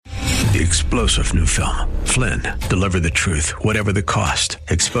The explosive new film, Flynn, deliver the truth, whatever the cost,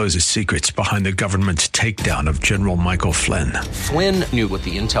 exposes secrets behind the government's takedown of General Michael Flynn. Flynn knew what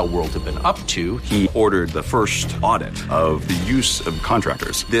the intel world had been up to. He ordered the first audit of the use of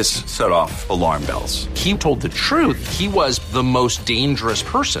contractors. This set off alarm bells. He told the truth. He was the most dangerous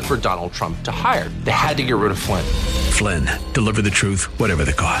person for Donald Trump to hire. They had to get rid of Flynn. Flynn, deliver the truth, whatever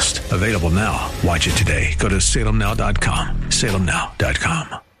the cost. Available now. Watch it today. Go to salemnow.com.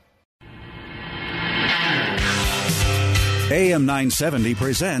 salemnow.com. AM 970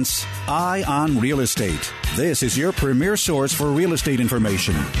 presents Eye on Real Estate. This is your premier source for real estate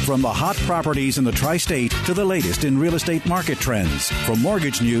information. From the hot properties in the tri-state to the latest in real estate market trends. From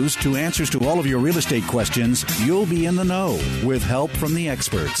mortgage news to answers to all of your real estate questions, you'll be in the know with help from the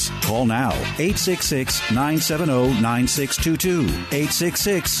experts. Call now, 866-970-9622.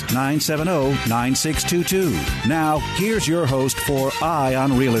 866-970-9622. Now, here's your host for Eye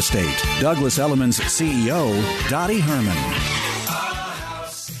on Real Estate, Douglas Elliman's CEO, Dottie Herman.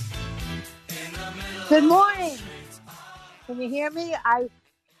 Good morning. Can you hear me? I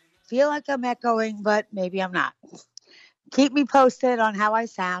feel like I'm echoing, but maybe I'm not. Keep me posted on how I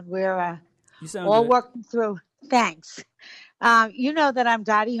sound. We're all working through. Thanks. You know that I'm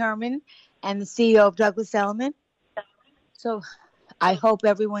Dottie Herman and the CEO of Douglas Elliman. So I hope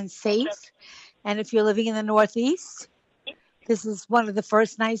everyone's safe. And if you're living in the Northeast, this is one of the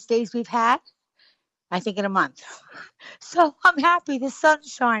first nice days we've had, I think, in a month. So I'm happy. The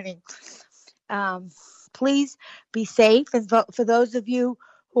sun's shining. Please be safe. And for those of you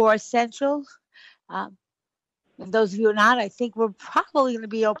who are essential, and those of you who are not, I think we're probably going to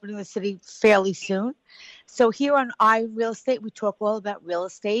be opening the city fairly soon. So here on iReal Estate, we talk all about real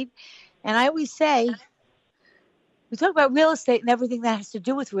estate. And I always say, we talk about real estate and everything that has to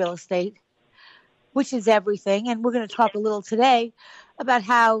do with real estate, which is everything. And we're going to talk a little today about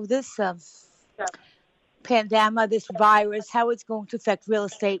how this pandemic, this virus, how it's going to affect real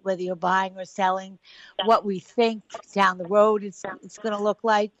estate, whether you're buying or selling, what we think down the road it's going to look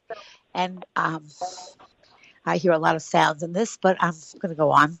like. And I hear a lot of sounds in this, but I'm going to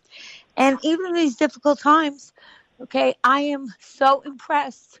go on. And even in these difficult times, okay, I am so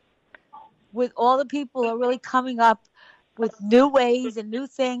impressed with all the people who are really coming up with new ways and new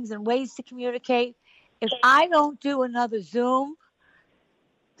things and ways to communicate. If I don't do another Zoom,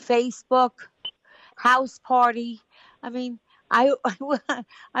 Facebook, house party. I mean, I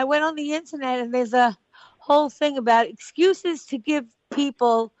went on the internet and there's a whole thing about excuses to give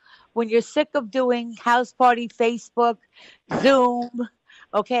people when you're sick of doing house party, Facebook, Zoom.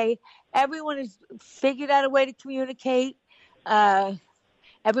 Okay, everyone has figured out a way to communicate.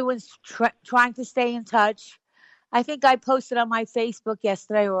 Everyone's trying to stay in touch. I think I posted on my Facebook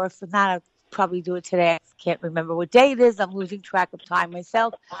yesterday, or if not, I'll probably do it today. I can't remember what day it is. I'm losing track of time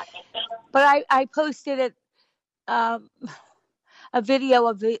myself. But I posted it, a video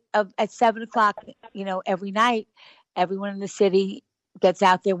of at 7:00, every night. Everyone in the city gets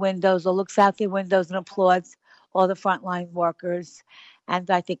out their windows or looks out their windows and applauds all the frontline workers.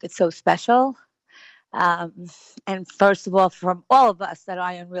 And I think it's so special. And first of all, from all of us at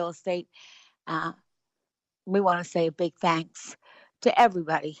Eye on Real Estate, we want to say a big thanks to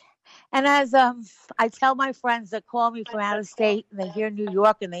everybody. And as I tell my friends that call me from out of state and they hear New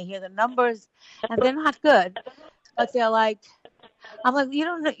York and they hear the numbers and they're not good, but they're like, I'm like, you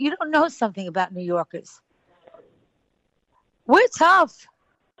don't know something about New Yorkers. We're tough.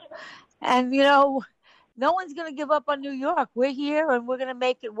 And, no one's going to give up on New York. We're here and we're going to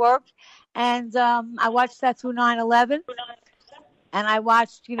make it work. And I watched that through 9/11. And I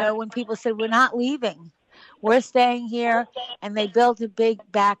watched, when people said, we're not leaving. We're staying here, and they built it big,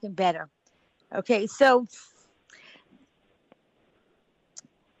 back, and better. Okay, so,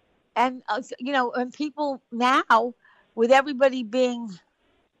 and, and people now, with everybody being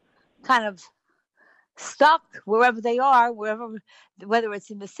kind of stuck wherever they are, whether it's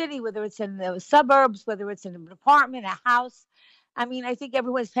in the city, whether it's in the suburbs, whether it's in an apartment, a house, I mean, I think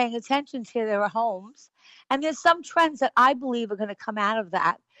everyone's paying attention to their homes. And there's some trends that I believe are going to come out of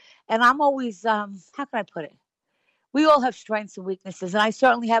that. And I'm always, how can I put it? We all have strengths and weaknesses, and I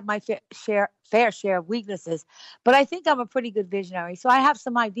certainly have my fair share of weaknesses. But I think I'm a pretty good visionary. So I have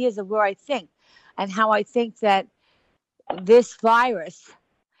some ideas of where I think and how I think that this virus,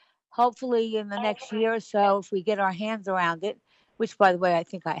 hopefully in the next year or so, if we get our hands around it, which, by the way, I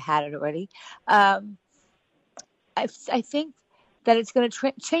think I had it already, I think that it's going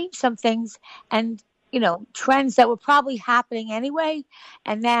to change some things and, trends that were probably happening anyway,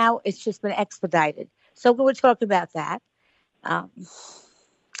 and now it's just been expedited. So we're talking about that.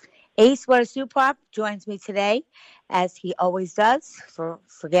 Ace Water joins me today, as he always does, for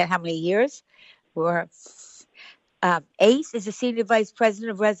forget how many years. Ace is the Senior Vice President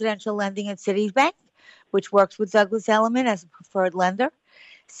of Residential Lending at Citibank, which works with Douglas Elliman as a preferred lender.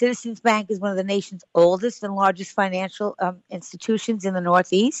 Citizens Bank is one of the nation's oldest and largest financial institutions in the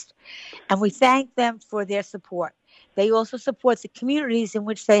Northeast, and we thank them for their support. They also support the communities in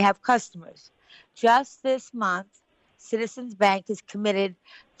which they have customers. Just this month, Citizens Bank has committed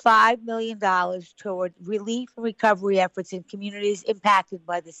 $5 million toward relief and recovery efforts in communities impacted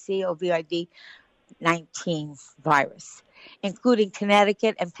by the COVID-19 virus, including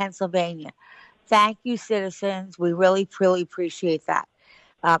Connecticut and Pennsylvania. Thank you, citizens. We really, really appreciate that.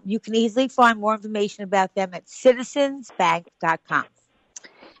 You can easily find more information about them at citizensbank.com.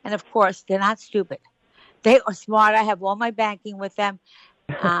 And, of course, they're not stupid. They are smart. I have all my banking with them.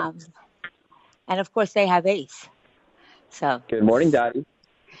 And, of course, they have Ace. So good morning, Dottie.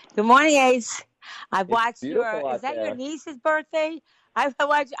 Good morning, Ace. I've watched your. Is that your niece's birthday? I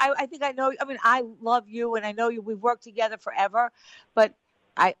think I know. I mean, I love you, and I know you. We've worked together forever. But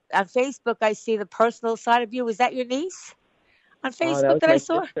on Facebook, I see the personal side of you. Is that your niece on Facebook that I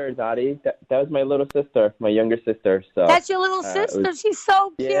saw? That was my sister, Dottie. That was my little sister, my younger sister. So that's your little sister. She's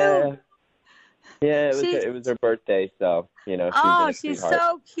so cute. Yeah, it was her birthday, so she's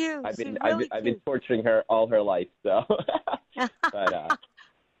so cute. I've been torturing her all her life, so. But,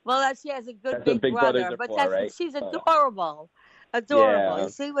 well, she has a good big brother, but right? She's adorable. Adorable. Yeah. You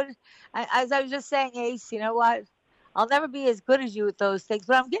see what? As I was just saying, Ace, you know what? I'll never be as good as you with those things,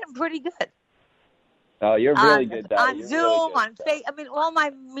 but I'm getting pretty good. Oh, you're really good, Dottie. On Zoom, on Facebook. I mean, all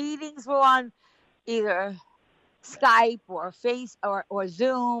my meetings were on either Skype or or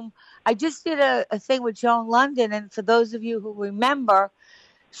Zoom. I just did a thing with Joan London, and for those of you who remember,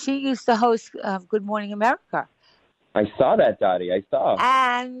 she used to host Good Morning America. I saw that, Dottie. I saw.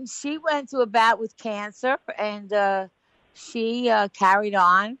 And she went to a bat with cancer, and she carried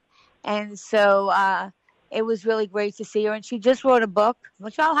on. And so it was really great to see her. And she just wrote a book,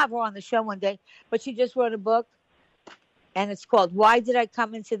 which I'll have her on the show one day, but she just wrote a book, and it's called Why Did I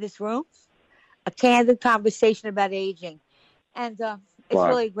Come Into This Room? A Candid Conversation About Aging. And it's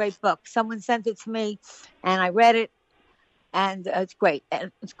really a great book. Someone sent it to me, and I read it, and it's great.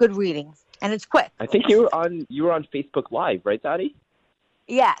 And it's good reading, and it's quick. I think you were on Facebook Live, right, Dottie?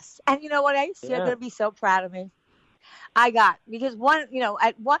 Yes. And you know what, Ace? You're going to be so proud of me. Because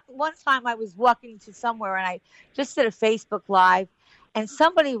at one time I was walking to somewhere, and I just did a Facebook Live, and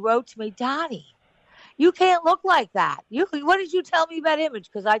somebody wrote to me, Dottie, you can't look like that. What did you tell me about image?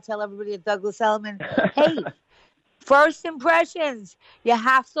 Because I tell everybody at Douglas Elliman, hey, first impressions, you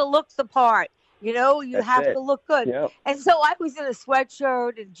have to look the part. You have to look good. Yep. And so I was in a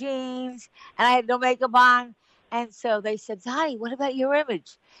sweatshirt and jeans, and I had no makeup on. And so they said, Dottie, what about your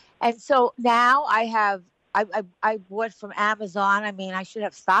image? And so now I bought from Amazon. I mean, I should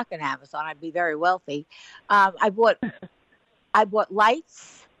have stock in Amazon. I'd be very wealthy. I bought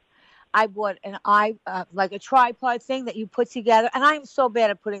lights. I bought like a tripod thing that you put together. And I'm so bad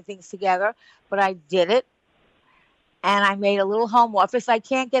at putting things together, but I did it. And I made a little home office. I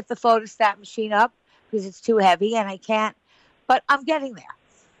can't get the photostat machine up because it's too heavy, and I can't. But I'm getting there.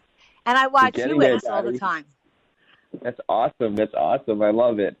 And I watch you all the time. That's awesome. I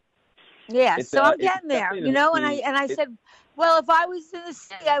love it. Yeah, so I'm getting there, and I said, well, if I was in the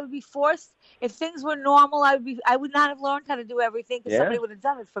city, I would be forced. If things were normal, I would not have learned how to do everything because somebody would have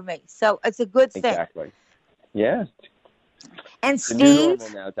done it for me. So it's a good thing. Exactly. Yeah. And Steve.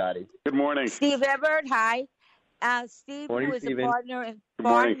 Now, Dottie. Good morning. Steve Ebert, hi. Steve, morning, who is Steven. a partner in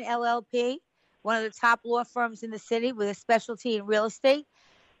Barton LLP, one of the top law firms in the city with a specialty in real estate.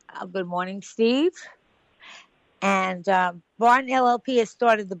 Good morning, Steve. And Barton LLP has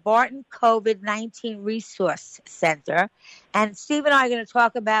started the Barton COVID-19 Resource Center. And Steve and I are going to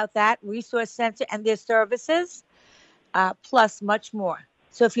talk about that Resource Center and their services, plus much more.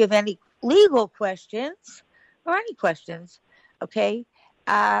 So if you have any legal questions or any questions, okay,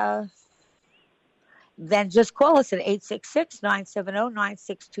 then just call us at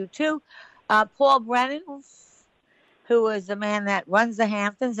 866-970-9622. Paul Brennan, who was the man that runs the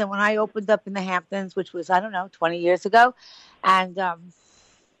Hamptons. And when I opened up in the Hamptons, which was, 20 years ago, and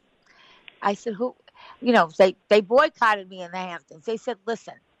I said, they boycotted me in the Hamptons. They said,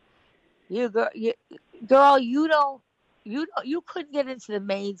 listen, you couldn't get into the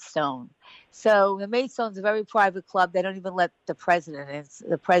Maidstone. So the Maidstone's a very private club. They don't even let the presidents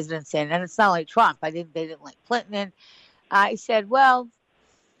in. And it's not only Trump. They didn't let Clinton in. I said, well,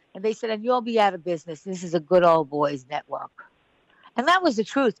 and they said, and you'll be out of business. This is a good old boys network. And that was the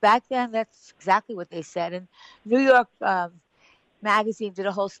truth. Back then, that's exactly what they said. And New York magazine did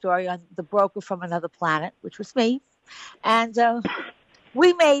a whole story on the broker from another planet, which was me. And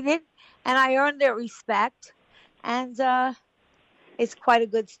we made it, and I earned their respect. And it's quite a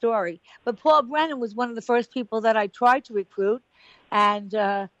good story. But Paul Brennan was one of the first people that I tried to recruit.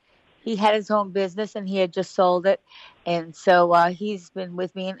 And he had his own business, and he had just sold it. And so he's been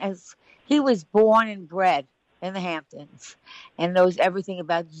with me. And as he was born and bred in the Hamptons and knows everything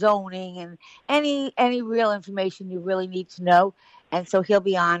about zoning and any real information you really need to know. And so he'll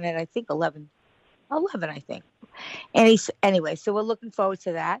be on at, I think, 11, I think. And anyway, so we're looking forward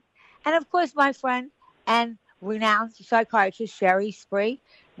to that. And, of course, my friend and renowned psychiatrist Sherry Spree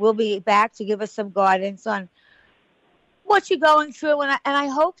will be back to give us some guidance on what you're going through. And I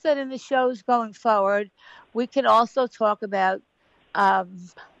hope that in the shows going forward, we can also talk about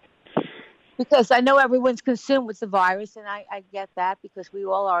because I know everyone's consumed with the virus, and I get that because we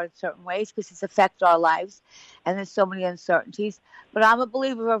all are in certain ways because it's affected our lives, and there's so many uncertainties. But I'm a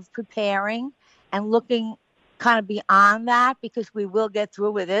believer of preparing and looking kind of beyond that because we will get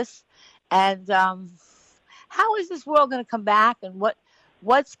through with this. And how is this world going to come back, and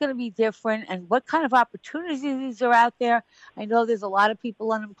what's going to be different, and what kind of opportunities are out there? I know there's a lot of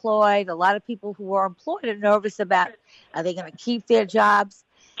people unemployed, a lot of people who are employed are nervous about are they going to keep their jobs.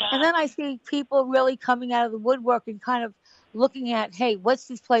 And then I see people really coming out of the woodwork and kind of looking at, hey, what's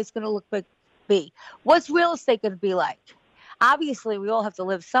this place going to look like? What's real estate going to be like? Obviously, we all have to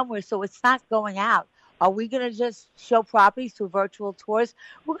live somewhere, so it's not going out. Are we going to just show properties through virtual tours?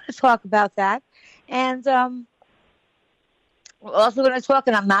 We're going to talk about that. And we're also going to talk,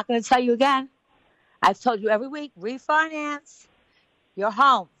 and I'm not going to tell you again, I've told you every week, refinance your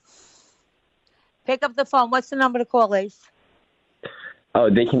home. Pick up the phone. What's the number to call, Ace? Oh,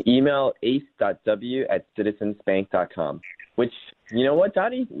 they can email ace.w@citizensbank.com, which, you know what,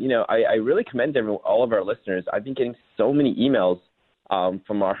 Dottie? You know, I really commend all of our listeners. I've been getting so many emails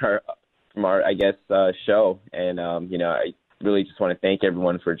from our I guess, show. And, you know, I really just want to thank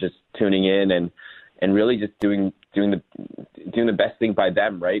everyone for just tuning in and really just doing the best thing by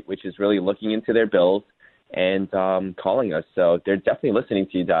them, right, which is really looking into their bills and calling us. So they're definitely listening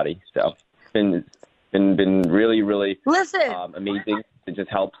to you, Dottie. So it's been really, really amazing to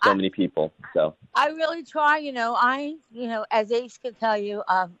just help so many people. So I really try, as Ace can tell you,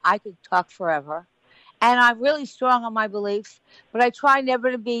 I could talk forever. And I'm really strong on my beliefs, but I try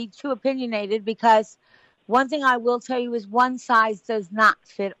never to be too opinionated because one thing I will tell you is one size does not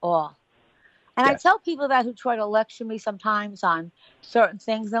fit all. And yes. I tell people that who try to lecture me sometimes on certain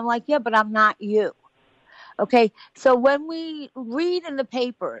things. I'm like, yeah, but I'm not you. Okay, so when we read in the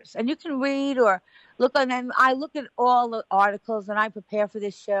papers, and you can read or look on them, I look at all the articles and I prepare for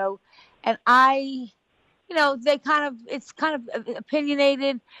this show, and it's kind of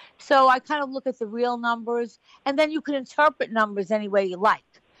opinionated, so I kind of look at the real numbers, and then you can interpret numbers any way you like.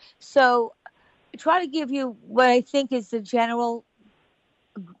 So I try to give you what I think is the general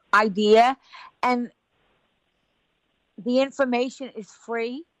idea, and the information is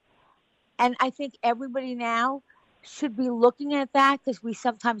free. And I think everybody now should be looking at that because we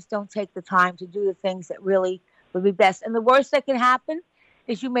sometimes don't take the time to do the things that really would be best. And the worst that can happen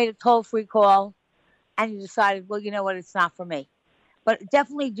is you made a toll-free call and you decided, well, you know what, it's not for me. But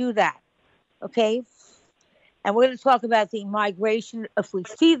definitely do that, okay? And we're going to talk about the migration. If we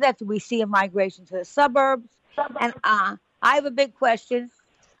see that, do we see a migration to the suburbs? And I have a big question.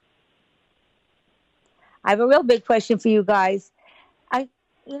 I have a real big question for you guys.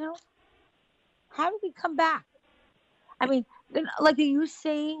 How do we come back? I mean, like, are you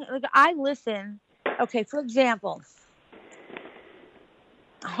saying, like, I listen. Okay, for example,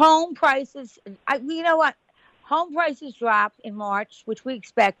 home prices, you know what? Home prices dropped in March, which we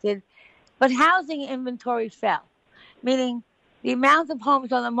expected, but housing inventory fell, meaning the amount of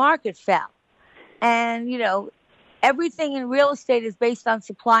homes on the market fell. And, everything in real estate is based on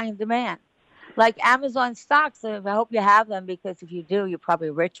supply and demand. Like Amazon stocks, I hope you have them because if you do, you're probably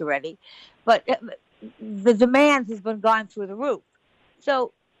rich already. But the demand has been gone through the roof.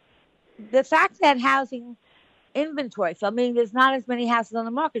 So the fact that housing inventory, so I mean, there's not as many houses on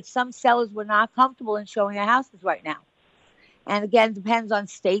the market. Some sellers were not comfortable in showing their houses right now. And again, it depends on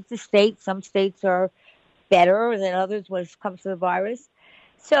state to state. Some states are better than others when it comes to the virus.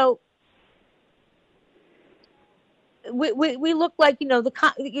 So we look like,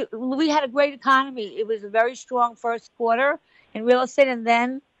 we had a great economy. It was a very strong first quarter in real estate. And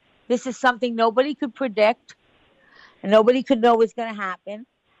then this is something nobody could predict and nobody could know was going to happen.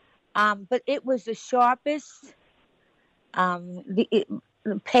 But it was the sharpest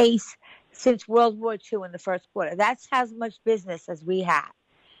pace since World War II in the first quarter. That's as much business as we had.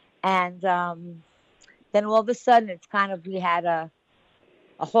 And Then all of a sudden, it's kind of, we had a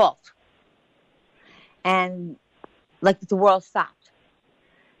halt. And like the world stopped.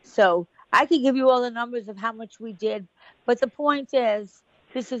 So I could give you all the numbers of how much we did. But the point is,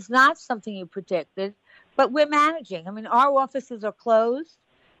 this is not something you predicted, but we're managing. I mean, our offices are closed,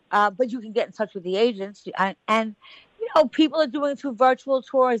 but you can get in touch with the agents. And people are doing it through virtual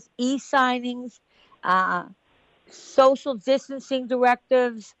tours, e-signings, social distancing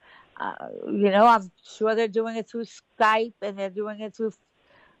directives. I'm sure they're doing it through Skype, and they're doing it through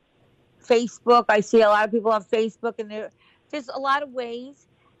Facebook. I see a lot of people on Facebook, and there's a lot of ways.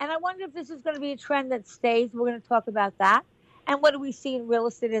 And I wonder if this is going to be a trend that stays. We're going to talk about that. And what do we see in real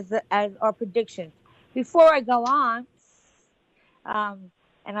estate as our predictions? Before I go on, and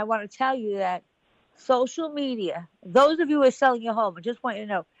I want to tell you that social media, those of you who are selling your home, I just want you to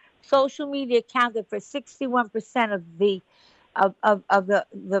know, social media accounted for 61% of the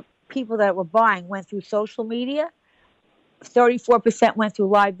people that were buying went through social media. 34% went through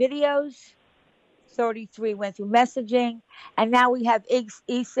live videos. 33 went through messaging. And now we have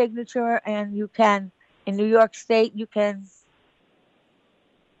e-signature, and you can, in New York State, you can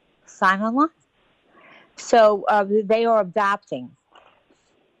sign online. So they are adopting.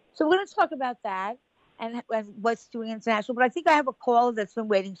 So we're going to talk about that and what's doing international. But I think I have a caller that's been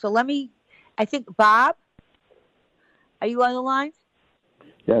waiting. So I think, Bob, are you on the line?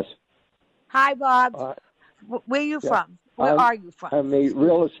 Yes. Hi, Bob. Where are you from? Where are you from? I'm a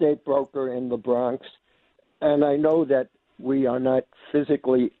real estate broker in the Bronx, and I know that we are not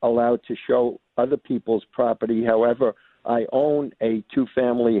physically allowed to show other people's property. However, I own a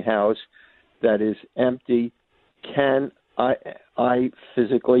two-family house that is empty. Can I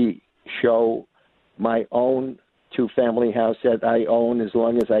physically show my own two-family house that I own as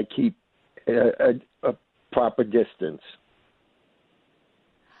long as I keep a proper distance?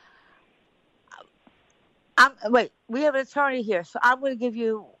 Wait, we have an attorney here, so I'm going to give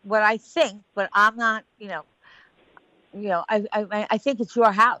you what I think, but I'm not, I think it's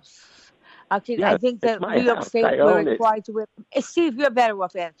your house. I think that New York State we're required to. Steve, you're better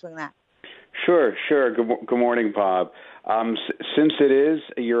off answering that. Sure. Good morning, Bob. Since it is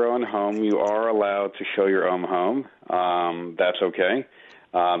your own home, you are allowed to show your own home. That's okay.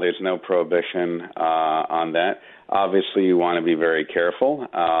 There's no prohibition on that. Obviously, you want to be very careful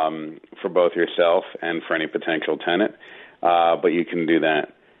for both yourself and for any potential tenant, but you can do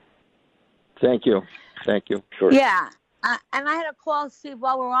that. Thank you. Sure. Yeah, and I had a call, Steve,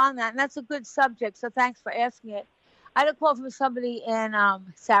 while we're on that, and that's a good subject, so thanks for asking it. I had a call from somebody in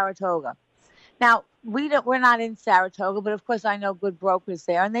Saratoga. Now, we're not in Saratoga, but of course I know good brokers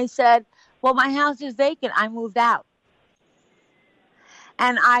there, and they said, well, my house is vacant. I moved out.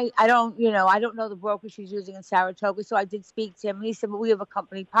 And I don't know the broker she's using in Saratoga, so I did speak to him. And he said, but we have a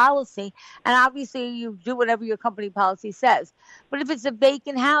company policy, and obviously you do whatever your company policy says. But if it's a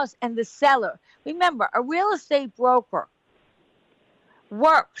vacant house and the seller, remember, a real estate broker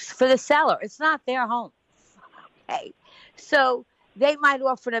works for the seller. It's not their home. Okay. So they might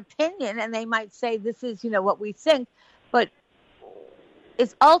offer an opinion, and they might say, this is, what we think, but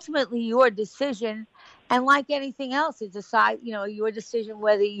it's ultimately your decision. And like anything else, it's your decision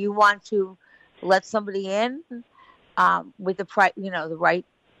whether you want to let somebody in with the right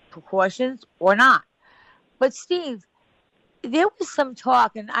precautions or not. But Steve, there was some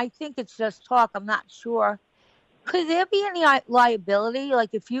talk, and I think it's just talk. I'm not sure. Could there be any liability?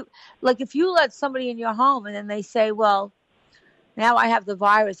 Like if you let somebody in your home and then they say, well, now I have the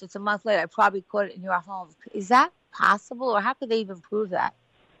virus. It's a month later. I probably caught it in your home. Is that possible, or how could they even prove that?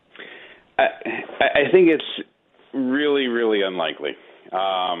 I think it's really, really unlikely,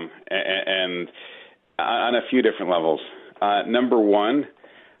 and on a few different levels. Number one,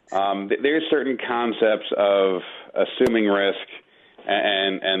 there's certain concepts of assuming risk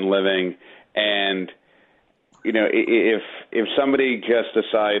and living, and if somebody just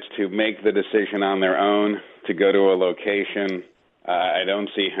decides to make the decision on their own to go to a location, I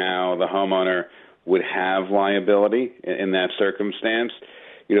don't see how the homeowner would have liability in that circumstance.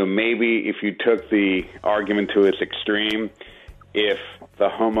 Maybe if you took the argument to its extreme, if the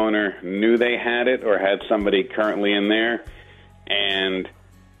homeowner knew they had it or had somebody currently in there and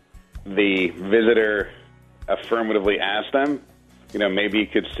the visitor affirmatively asked them, maybe you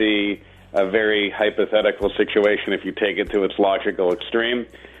could see a very hypothetical situation if you take it to its logical extreme.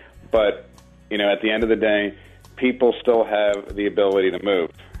 But, at the end of the day, people still have the ability to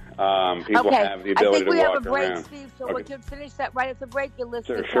move. People have the ability to walk around. I think we have a break, Steve, so we can finish that right at the break. You're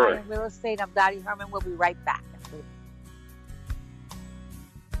listening to Eye on Real Estate. I'm Dottie Herman. We'll be right back.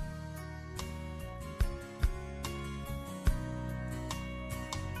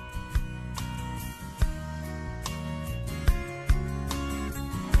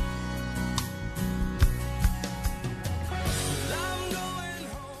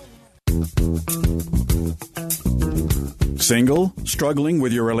 Single? Struggling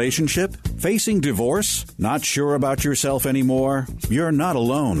with your relationship? Facing divorce? Not sure about yourself anymore? You're not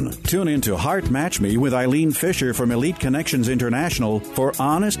alone. Tune in to Heart Match Me with Eileen Fisher from Elite Connections International for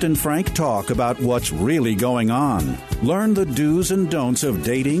honest and frank talk about what's really going on. Learn the do's and don'ts of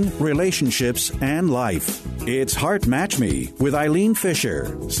dating, relationships, and life. It's Heart Match Me with Eileen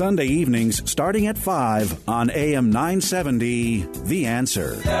Fisher. Sunday evenings starting at 5 on AM 970, The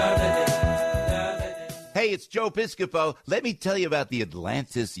Answer. Hey, it's Joe Piscopo. Let me tell you about the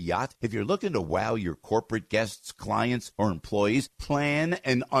Atlantis Yacht. If you're looking to wow your corporate guests, clients, or employees, plan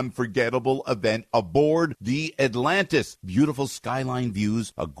an unforgettable event aboard the Atlantis. Beautiful skyline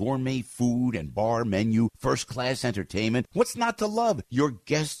views, a gourmet food and bar menu, first-class entertainment. What's not to love? Your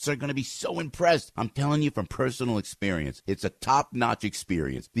guests are going to be so impressed. I'm telling you from personal experience. It's a top-notch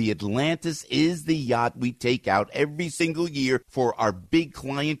experience. The Atlantis is the yacht we take out every single year for our big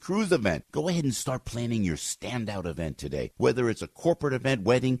client cruise event. Go ahead and start planning your standout event today. Whether it's a corporate event,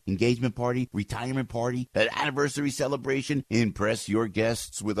 wedding, engagement party, retirement party, an anniversary celebration, impress your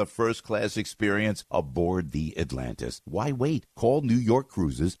guests with a first-class experience aboard the Atlantis. Why wait? Call New York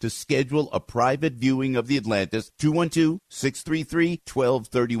Cruises to schedule a private viewing of the Atlantis.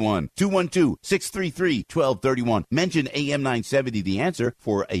 212-633-1231. 212-633-1231. Mention AM 970 The Answer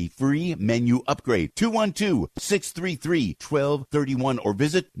for a free menu upgrade. 212-633-1231 or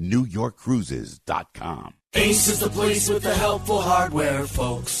visit NewYorkCruises.com. Ace is the place with the helpful hardware,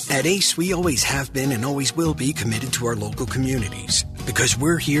 folks. At Ace, we always have been and always will be committed to our local communities because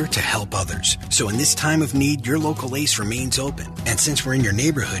we're here to help others. So in this time of need, your local Ace remains open. And since we're in your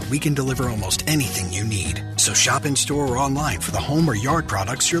neighborhood, we can deliver almost anything you need. So shop in store or online for the home or yard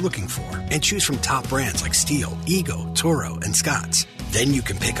products you're looking for. And choose from top brands like Steel, Ego, Toro, and Scotts. Then you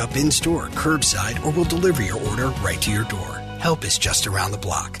can pick up in-store, curbside, or we'll deliver your order right to your door. Help is just around the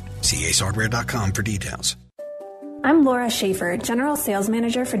block. See acehardware.com for details. I'm Laura Schaefer, General Sales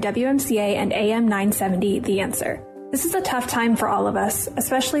Manager for WMCA and AM 970 The Answer. This is a tough time for all of us,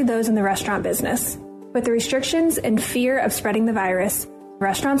 especially those in the restaurant business. With the restrictions and fear of spreading the virus,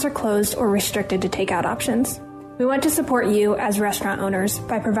 restaurants are closed or restricted to takeout options. We want to support you as restaurant owners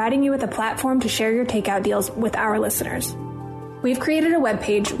by providing you with a platform to share your takeout deals with our listeners. We've created a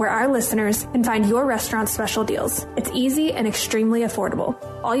webpage where our listeners can find your restaurant's special deals. It's easy and extremely affordable.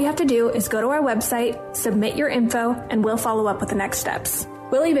 All you have to do is go to our website, submit your info, and we'll follow up with the next steps.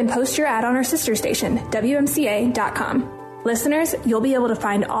 We'll even post your ad on our sister station, WMCA.com. Listeners, you'll be able to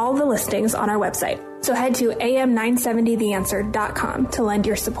find all the listings on our website. So head to am970theanswer.com to lend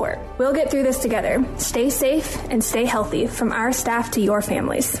your support. We'll get through this together. Stay safe and stay healthy from our staff to your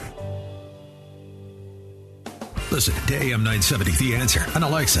families. Listen to AM 970 The Answer on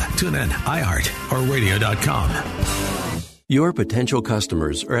Alexa, TuneIn, iHeart, or radio.com. Your potential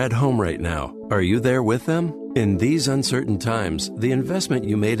customers are at home right now. Are you there with them? In these uncertain times, the investment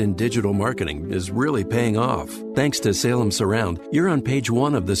you made in digital marketing is really paying off. Thanks to Salem Surround, you're on page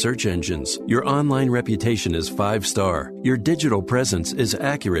 1 of the search engines. Your online reputation is 5-star. Your digital presence is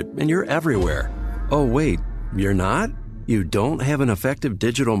accurate, and you're everywhere. Oh, wait, you're not? You don't have an effective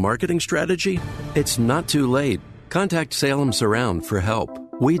digital marketing strategy? It's not too late. Contact Salem Surround for help.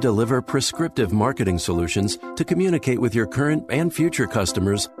 We deliver prescriptive marketing solutions to communicate with your current and future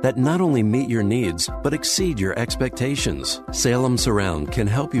customers that not only meet your needs, but exceed your expectations. Salem Surround can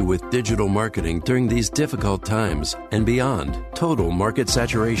help you with digital marketing during these difficult times and beyond. Total market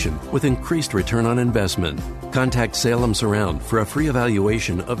saturation with increased return on investment. Contact Salem Surround for a free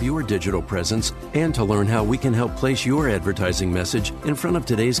evaluation of your digital presence and to learn how we can help place your advertising message in front of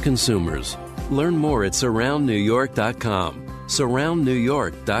today's consumers. Learn more at surroundnewyork.com.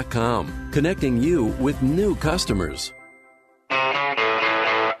 surroundnewyork.com, connecting you with new customers.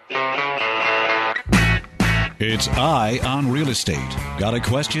 It's Eye on Real Estate. Got a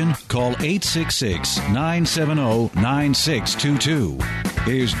question? Call 866-970-9622.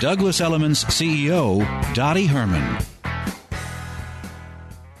 Here's Douglas Elliman's CEO, Dottie Herman.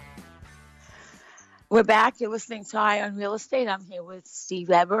 We're back. You're listening to Eye on Real Estate. I'm here with Steve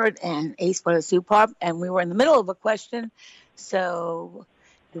Ebert and Ace Supar, and we were in the middle of a question. So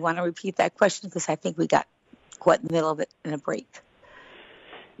you want to repeat that question because I think we got caught in the middle of it in a break.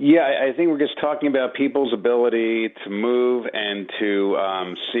 Yeah, I think we're just talking about people's ability to move and to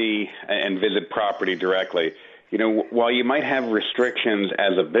see and visit property directly. You know, while you might have restrictions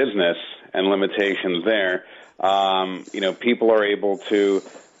as a business and limitations there, you know, people are able to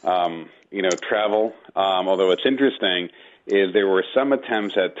travel. Although it's interesting is there were some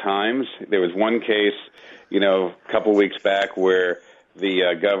attempts at times. There was one case, a couple of weeks back where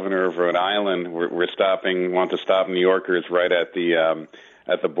the governor of Rhode Island wanted to stop New Yorkers right at the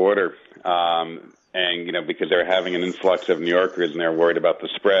at the border. And, you know, because they're having an influx of New Yorkers and they're worried about the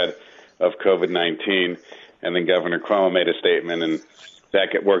spread of COVID-19. And then Governor Cuomo made a statement, and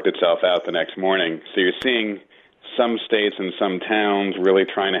that worked itself out the next morning. So you're seeing some states and some towns really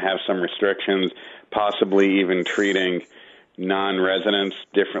trying to have some restrictions, possibly even treating non-residents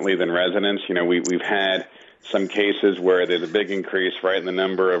differently than residents. You know, we've had some cases where there's a big increase, right, in the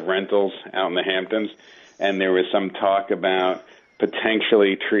number of rentals out in the Hamptons, and there was some talk about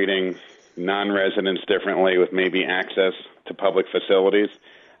potentially treating non-residents differently with maybe access to public facilities.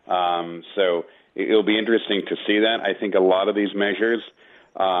 So it'll be interesting to see that. I think a lot of these measures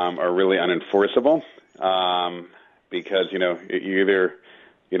are really unenforceable because, you know, you're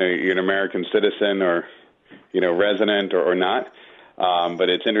an American citizen or, you know, resident or not. But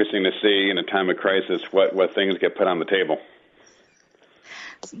it's interesting to see in a time of crisis what things get put on the table.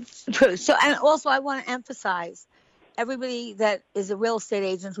 True. So, and also I want to emphasize, everybody that is a real estate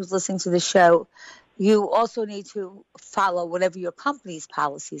agent who's listening to the show, you also need to follow whatever your company's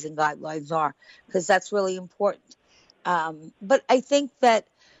policies and guidelines are, because that's really important. But I think that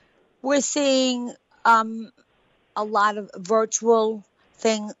we're seeing a lot of virtual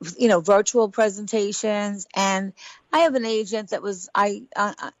virtual presentations. And I have an agent that was,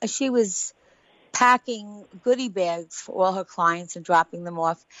 she was packing goodie bags for all her clients and dropping them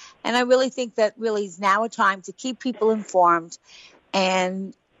off. And I really think that really is now a time to keep people informed.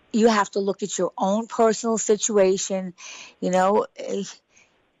 And you have to look at your own personal situation. You know,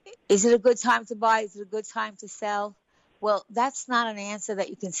 is it a good time to buy? Is it a good time to sell? Well, that's not an answer that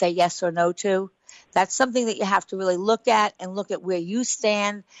you can say yes or no to. That's something that you have to really look at and look at where you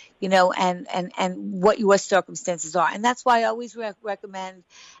stand, you know, and what your circumstances are. And that's why I always recommend,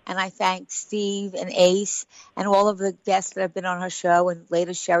 and I thank Steve and Ace and all of the guests that have been on our show, and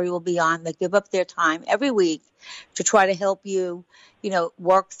later Sherry will be on, that give up their time every week to try to help you, you know,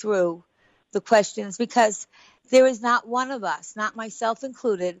 work through the questions, because there is not one of us, not myself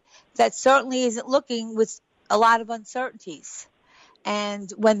included, that certainly isn't looking with a lot of uncertainties.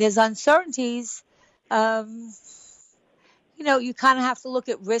 And when there's uncertainties, you know, you kind of have to look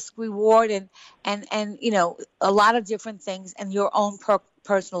at risk, reward, and you know, a lot of different things and your own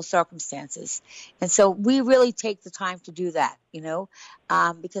personal circumstances. And so we really take the time to do that, you know,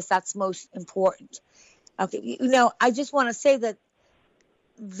 because that's most important. Okay, you know, I just want to say that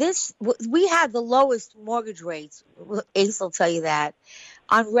we had the lowest mortgage rates, Ace will tell you that,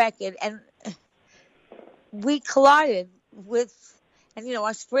 on record, and we collided with, and you know,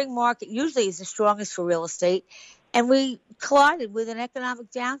 our spring market usually is the strongest for real estate, and we collided with an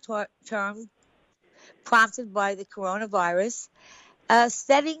economic downturn prompted by the coronavirus,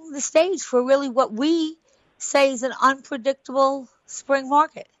 setting the stage for really what we say is an unpredictable spring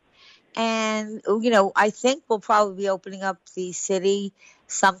market. And, you know, I think we'll probably be opening up the city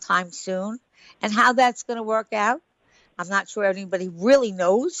sometime soon, and how that's going to work out, I'm not sure anybody really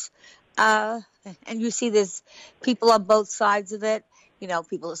knows. And you see there's people on both sides of it. You know,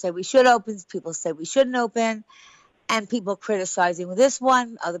 people say we should open, people say we shouldn't open, and people criticizing this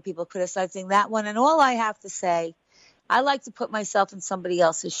one, other people criticizing that one. And all I have to say, I like to put myself in somebody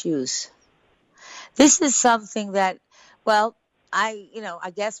else's shoes. This is something that, well,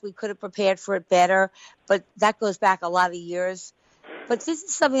 I guess we could have prepared for it better, but that goes back a lot of years. But this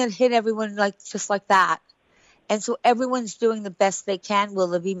is something that hit everyone just like that. And so everyone's doing the best they can. Will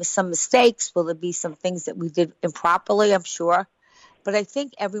there be some mistakes? Will there be some things that we did improperly? I'm sure. But I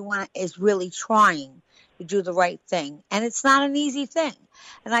think everyone is really trying to do the right thing. And it's not an easy thing.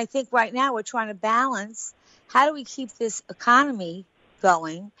 And I think right now we're trying to balance, how do we keep this economy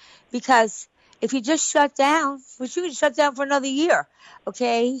going? Because if you just shut down, which you could shut down for another year,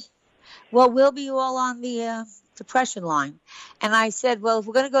 okay, well, we'll be all on the depression line. And I said, well, if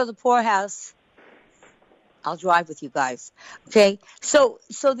we're going to go to the poorhouse, I'll drive with you guys. Okay. So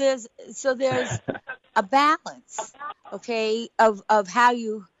there's a balance, okay, of how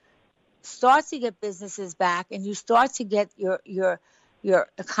you start to get businesses back and you start to get your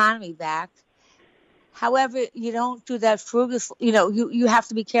economy back. However, you don't do that frugally. You know, you have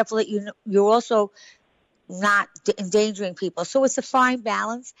to be careful that you're also not endangering people. So it's a fine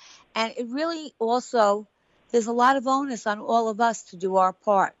balance. And it really also, there's a lot of onus on all of us to do our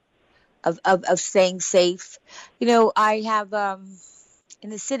part of staying safe. You know, I have in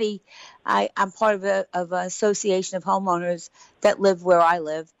the city, I'm part of an association of homeowners that live where I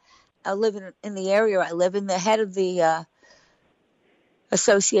live. I live in the area I live in. The head of the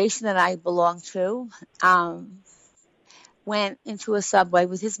association that I belong to went into a subway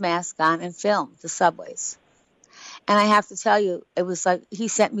with his mask on and filmed the subways. And I have to tell you, it was like, he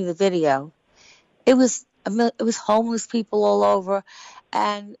sent me the video. It was homeless people all over.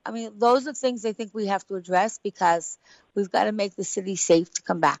 And I mean, those are things I think we have to address because we've got to make the city safe to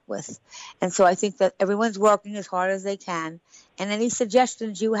come back with. And so I think that everyone's working as hard as they can. And any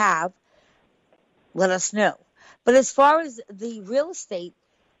suggestions you have, let us know. But as far as the real estate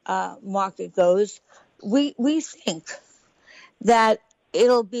market goes, we think that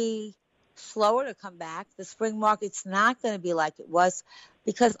it'll be slower to come back. The spring market's not going to be like it was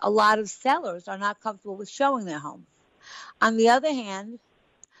because a lot of sellers are not comfortable with showing their home. On the other hand,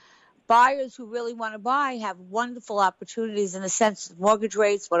 buyers who really want to buy have wonderful opportunities in the sense of mortgage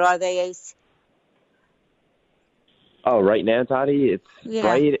rates. What are they, Ace? Oh, right now, Dottie, it's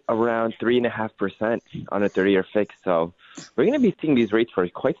right around 3.5% on a 30-year fix. So we're going to be seeing these rates for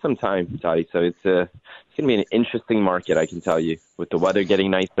quite some time, Dottie. So it's going to be an interesting market, I can tell you, with the weather getting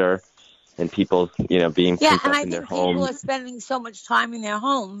nicer and people, being cooped up in their homes. Yeah, and I think people are spending so much time in their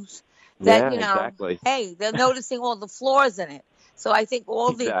homes that, exactly. Hey, they're noticing all the flaws in it. So I think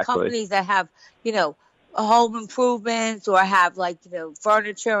all the companies that have, home improvements or have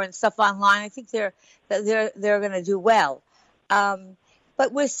furniture and stuff online, I think they're going to do well.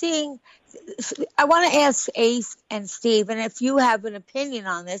 But we're seeing, I want to ask Ace and Steve, and if you have an opinion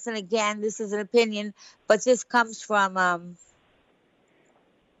on this, and again, this is an opinion, but this comes from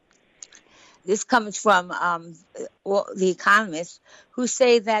the economists who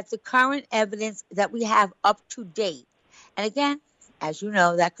say that the current evidence that we have up to date, and again, as you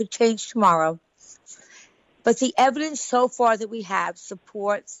know, that could change tomorrow, but the evidence so far that we have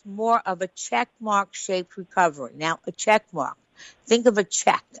supports more of a check mark shaped recovery. Now, a check mark. Think of a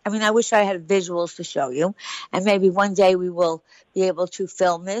check. I mean, I wish I had visuals to show you, and maybe one day we will be able to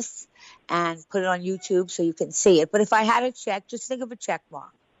film this and put it on YouTube so you can see it. But if I had a check, just think of a check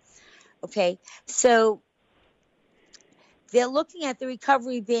mark. Okay, so they're looking at the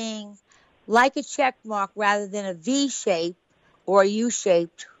recovery being like a check mark rather than a V shape or a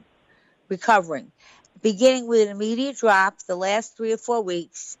U-shaped recovering, beginning with an immediate drop the last 3 or 4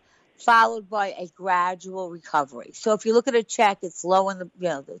 weeks, followed by a gradual recovery. So if you look at a check, it's low in the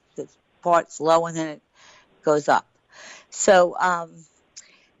part's low and then it goes up. So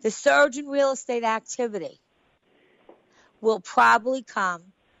the surge in real estate activity will probably come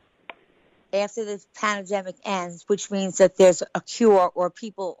after the pandemic ends, which means that there's a cure or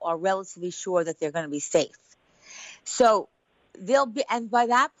people are relatively sure that they're going to be safe. So and by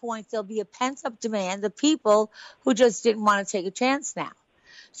that point, there'll be a pent-up demand of people who just didn't want to take a chance now.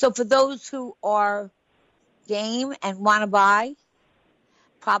 So for those who are game and want to buy,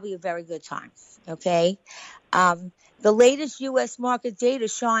 probably a very good time, okay? The latest U.S. market data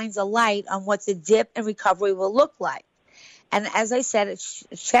shines a light on what the dip and recovery will look like. And as I said, it's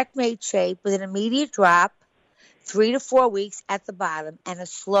checkmate shape with an immediate drop, 3 to 4 weeks at the bottom, and a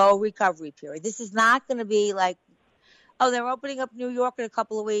slow recovery period. This is not going to be like, oh, they're opening up New York in a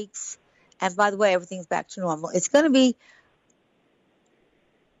couple of weeks, and by the way, everything's back to normal. It's going to be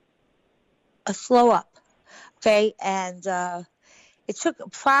a slow up, okay? And it took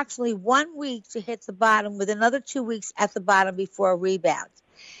approximately 1 week to hit the bottom with another 2 weeks at the bottom before a rebound.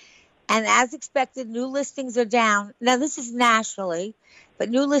 And as expected, new listings are down. Now, this is nationally, but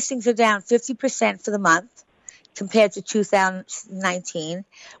new listings are down 50% for the month compared to 2019,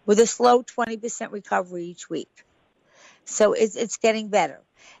 with a slow 20% recovery each week. So it's getting better.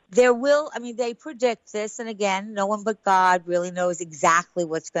 They predict this, and again, no one but God really knows exactly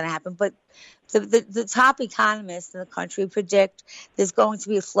what's going to happen, but the top economists in the country predict there's going to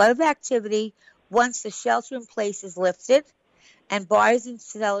be a flood of activity once the shelter in place is lifted, and buyers and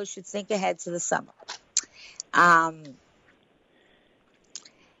sellers should think ahead to the summer.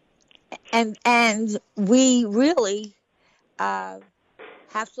 And we really have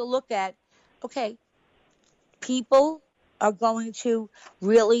to look at, okay, people are going to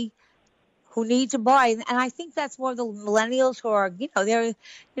really who need to buy. And I think that's more the millennials who are,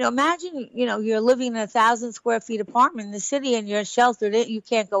 imagine, you're living in a 1,000 square feet apartment in the city and you're sheltered. You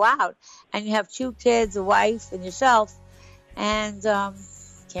can't go out. And you have 2 kids, a wife, and yourself, and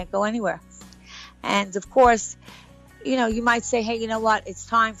can't go anywhere. And, of course, you might say, hey, you know what? It's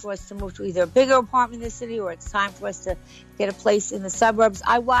time for us to move to either a bigger apartment in the city or it's time for us to get a place in the suburbs.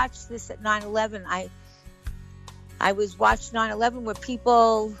 I watched this at 9/11. I was watching 9/11 where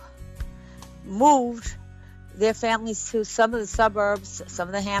people moved their families to some of the suburbs, some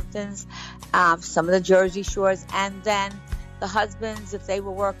of the Hamptons, some of the Jersey Shores, and then the husbands, if they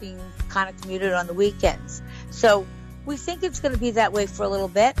were working, kind of commuted on the weekends. So we think it's going to be that way for a little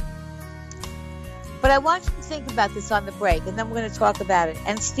bit. But I want you to think about this on the break, and then we're going to talk about it.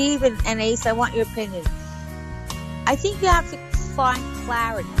 And Steve and Ace, I want your opinion. I think you have to find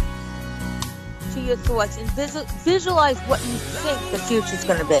clarity to your thoughts and visualize what you think the future's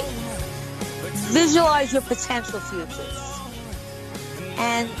going to be. Visualize your potential futures.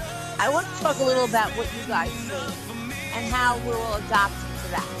 And I want to talk a little about what you guys see and how we're all adapting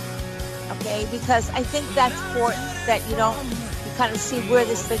to that. Okay? Because I think that's important that you kind of see where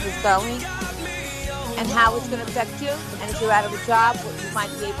this thing is going and how it's going to affect you. And if you're out of a job, what you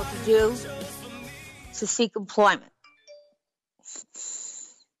might be able to do to seek employment.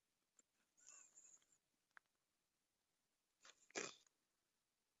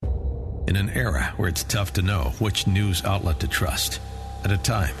 In an era where it's tough to know which news outlet to trust, at a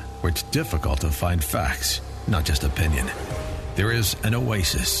time where it's difficult to find facts, not just opinion, there is an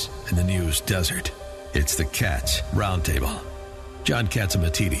oasis in the news desert. It's the Katz Roundtable. John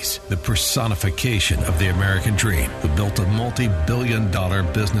Catsimatidis, the personification of the American dream, who built a multi-billion-dollar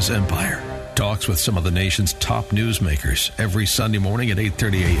business empire, talks with some of the nation's top newsmakers every Sunday morning at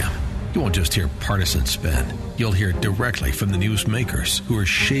 8:30 a.m. You won't just hear partisan spin. You'll hear directly from the newsmakers who are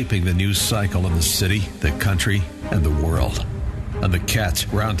shaping the news cycle in the city, the country, and the world. On the Katz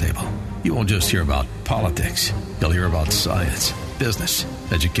Roundtable, you won't just hear about politics. You'll hear about science, business,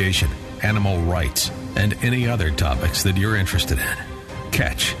 education, animal rights, and any other topics that you're interested in.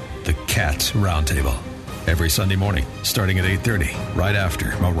 Catch the Katz Roundtable every Sunday morning, starting at 8:30, right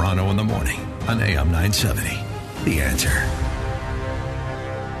after Morano in the Morning on AM 970. The Answer.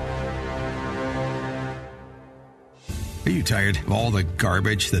 Are you tired of all the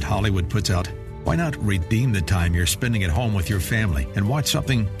garbage that Hollywood puts out? Why not redeem the time you're spending at home with your family and watch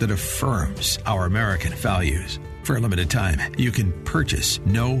something that affirms our American values? For a limited time, you can purchase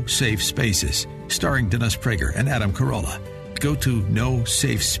No Safe Spaces, starring Dennis Prager and Adam Carolla. Go to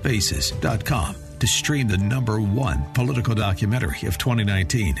NoSafeSpaces.com to stream the #1 political documentary of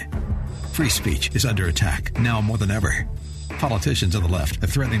 2019. Free speech is under attack now more than ever. Politicians on the left are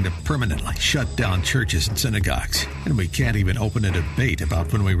threatening to permanently shut down churches and synagogues, and we can't even open a debate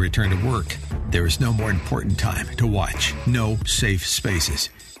about when we return to work. There is no more important time to watch No Safe Spaces,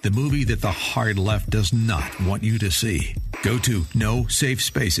 the movie that the hard left does not want you to see. Go to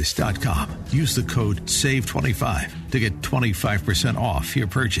NoSafeSpaces.com. Use the code SAVE25 to get 25% off your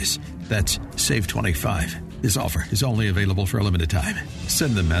purchase. That's SAVE25. This offer is only available for a limited time.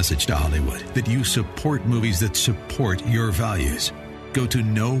 Send the message to Hollywood that you support movies that support your values. Go to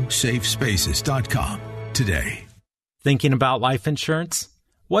NoSafeSpaces.com today. Thinking about life insurance?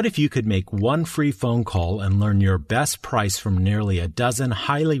 What if you could make one free phone call and learn your best price from nearly a dozen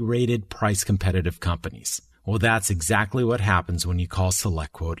highly rated, price-competitive companies? Well, that's exactly what happens when you call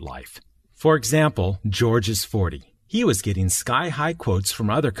SelectQuote Life. For example, George is 40. He was getting sky-high quotes from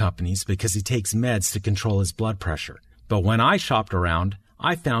other companies because he takes meds to control his blood pressure. But when I shopped around,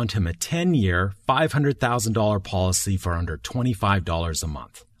 I found him a 10-year, $500,000 policy for under $25 a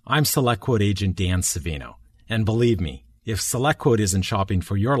month. I'm SelectQuote agent Dan Savino. And believe me, if SelectQuote isn't shopping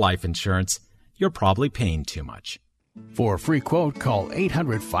for your life insurance, you're probably paying too much. For a free quote, call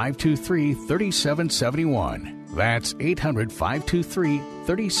 800-523-3771. That's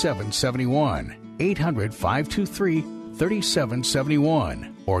 800-523-3771.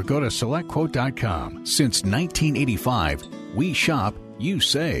 800-523-3771. Or go to SelectQuote.com. Since 1985, we shop, you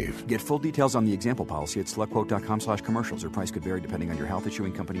save. Get full details on the example policy at SelectQuote.com/commercials. Or price could vary depending on your health,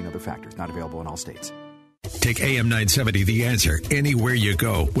 issuing company, and other factors. Not available in all states. Take AM 970 The Answer anywhere you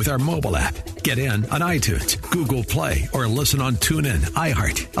go with our mobile app. Get in on iTunes, Google Play, or listen on TuneIn,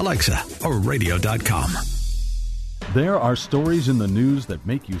 iHeart, Alexa, or radio.com. There are stories in the news that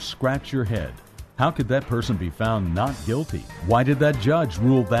make you scratch your head. How could that person be found not guilty? Why did that judge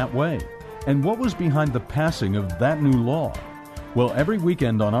rule that way? And what was behind the passing of that new law? Well, every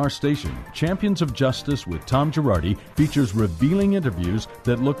weekend on our station, Champions of Justice with Tom Girardi features revealing interviews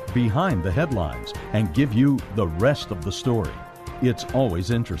that look behind the headlines and give you the rest of the story. It's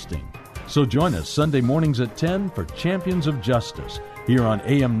always interesting. So join us Sunday mornings at 10 for Champions of Justice here on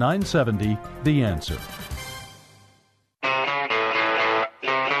AM 970, The Answer.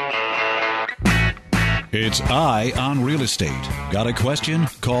 It's Eye on Real Estate. Got a question?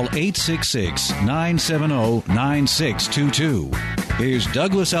 Call 866-970-9622. Here's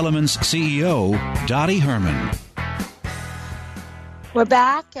Douglas Elliman's CEO, Dottie Herman. We're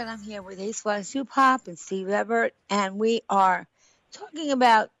back, and I'm here with Ace Supop and Steve Everett, and we are talking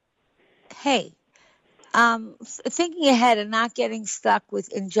about, thinking ahead and not getting stuck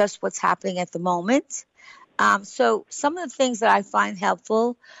in just what's happening at the moment. So some of the things that I find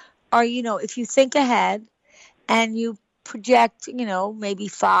helpful are, if you think ahead and you project, maybe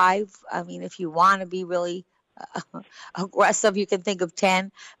 5. I mean, if you want to be really aggressive, you can think of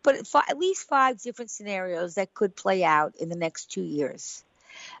 10, but at least 5 different scenarios that could play out in the next 2 years.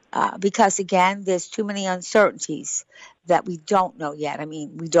 because, again, there's too many uncertainties that we don't know yet. I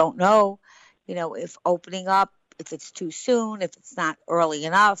mean, we don't know, if opening up, if it's too soon, if it's not early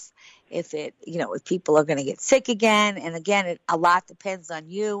enough, if people are going to get sick again. And again, a lot depends on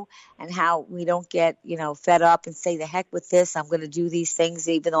you and how we don't get, fed up and say, the heck with this, I'm going to do these things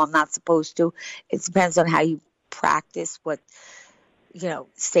even though I'm not supposed to. It depends on how you practice what,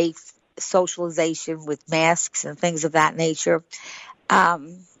 safe socialization with masks and things of that nature.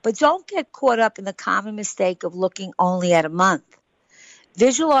 But don't get caught up in the common mistake of looking only at a month.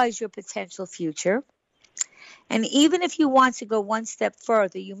 Visualize your potential future. And even if you want to go one step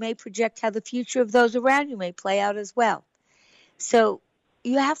further, you may project how the future of those around you may play out as well. So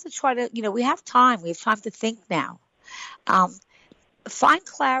you have to try to, we have time. We have time to think now. Find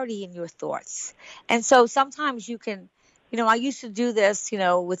clarity in your thoughts. And so sometimes you can, I used to do this,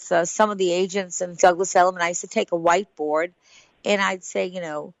 with some of the agents in Douglas Elliman. I used to take a whiteboard and I'd say,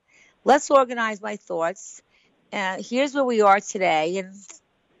 let's organize my thoughts. Here's where we are today. And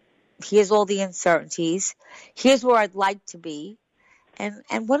here's all the uncertainties. Here's where I'd like to be.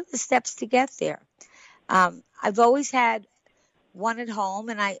 And what are the steps to get there? I've always had one at home,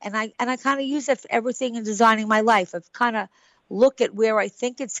 and I kind of use it for everything in designing my life. I've kind of look at where I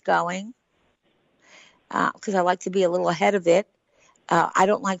think it's going because I like to be a little ahead of it. I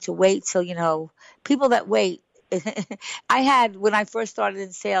don't like to wait till, people that wait. I had, when I first started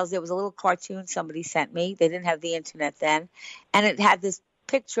in sales, there was a little cartoon somebody sent me. They didn't have the internet then. And it had this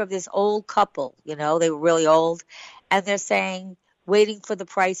picture of this old couple, they were really old, and they're saying, waiting for the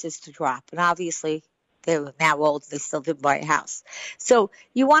prices to drop. And obviously they were now old, they still didn't buy a house. So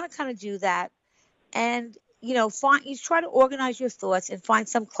you want to kind of do that. And, you try to organize your thoughts and find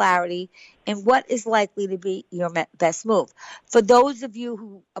some clarity in what is likely to be your best move. For those of you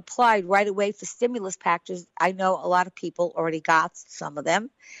who applied right away for stimulus packages, I know a lot of people already got some of them,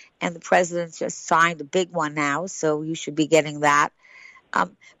 and the president just signed a big one now, so you should be getting that.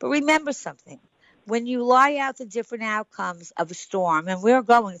 But remember something. When you lie out the different outcomes of a storm, and we're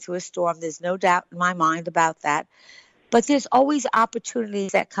going through a storm, there's no doubt in my mind about that, but there's always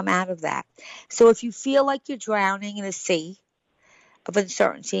opportunities that come out of that. So if you feel like you're drowning in a sea of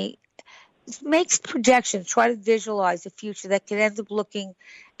uncertainty, make projections. Try to visualize a future that could end up looking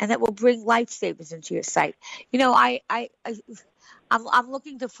and that will bring lifesavers into your sight. I'm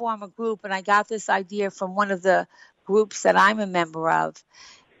looking to form a group, and I got this idea from one of the groups that I'm a member of.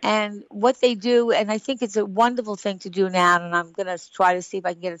 And what they do, and I think it's a wonderful thing to do now, and I'm going to try to see if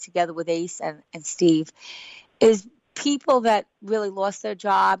I can get it together with Ace and Steve, is people that really lost their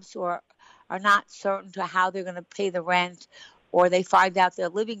jobs or are not certain to how they're going to pay the rent, or they find out they're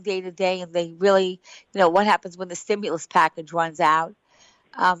living day to day and they really, what happens when the stimulus package runs out.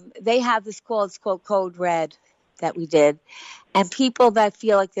 They have this it's called Code Red that we did. And people that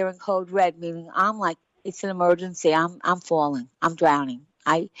feel like they're in Code Red, meaning I'm like, it's an emergency, I'm falling, I'm drowning.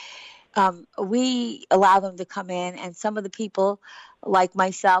 We allow them to come in, and some of the people like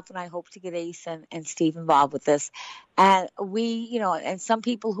myself, and I hope to get Ace and Steve involved with this. And we, and some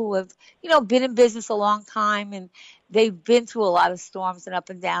people who have, been in business a long time, and they've been through a lot of storms and up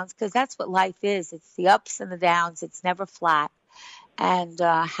and downs, because that's what life is. It's the ups and the downs. It's never flat. And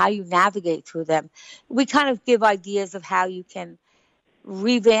how you navigate through them. We kind of give ideas of how you can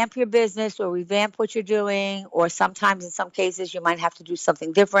revamp your business or revamp what you're doing, or sometimes in some cases you might have to do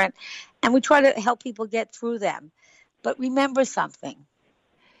something different. And we try to help people get through them. But remember something.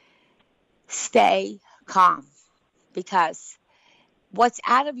 Stay calm, because what's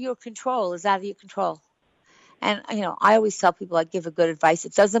out of your control is out of your control. And, I always tell people I give a good advice.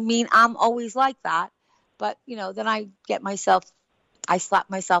 It doesn't mean I'm always like that. But, then I slap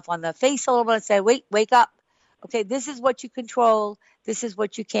myself on the face a little bit and say, wake up. Okay, this is what you control. This is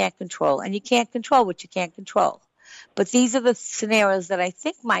what you can't control. And you can't control what you can't control. But these are the scenarios that I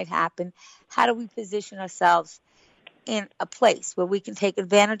think might happen. How do we position ourselves in a place where we can take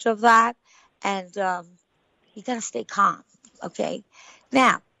advantage of that? And you got to stay calm, okay?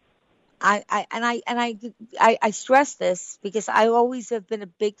 Now, I stress this because I always have been a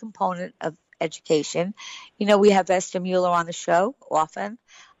big component of education. We have Esther Mueller on the show often,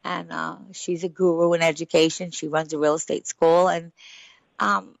 and she's a guru in education. She runs a real estate school, and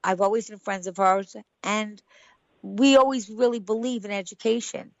I've always been friends of hers, and we always really believe in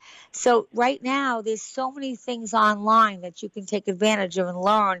education. So right now, there's so many things online that you can take advantage of and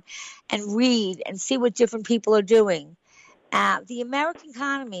learn and read and see what different people are doing. The American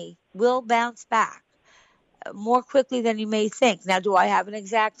economy will bounce back more quickly than you may think. Now, do I have an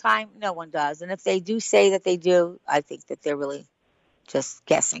exact time? No one does. And if they do say that they do, I think that they're really just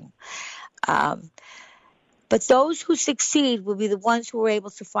guessing. But those who succeed will be the ones who are able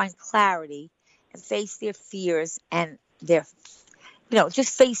to find clarity and face their fears and their,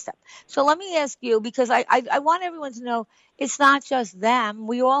 just face them. So let me ask you, because I want everyone to know it's not just them.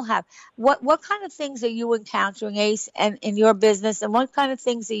 We all have. What kind of things are you encountering, Ace, and in your business? And what kind of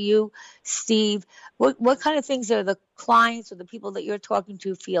things are you, Steve? What kind of things are the clients or the people that you're talking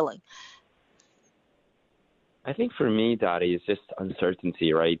to feeling? I think for me, Dottie, it's just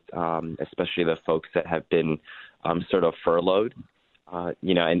uncertainty, right? Especially the folks that have been sort of furloughed,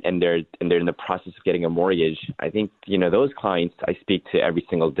 and they're in the process of getting a mortgage. I think, those clients I speak to every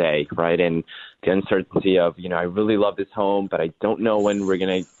single day, right? And the uncertainty of, I really love this home, but I don't know when we're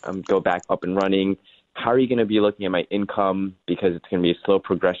going to go back up and running. How are you going to be looking at my income? Because it's going to be a slow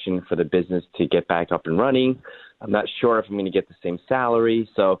progression for the business to get back up and running. I'm not sure if I'm going to get the same salary.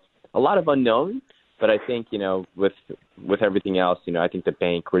 So a lot of unknown. But I think, with everything else, I think the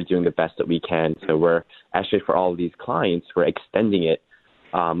bank, we're doing the best that we can. So we're actually, for all of these clients, we're extending it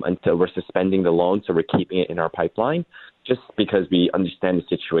until we're suspending the loan. So we're keeping it in our pipeline just because we understand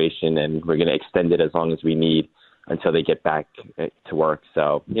the situation, and we're going to extend it as long as we need until they get back to work.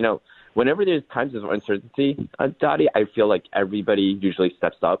 So, whenever there's times of uncertainty, Dottie, I feel like everybody usually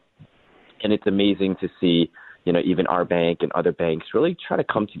steps up. And it's amazing to see, even our bank and other banks really try to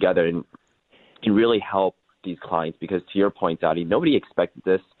come together and really help these clients, because to your point, Dottie, nobody expected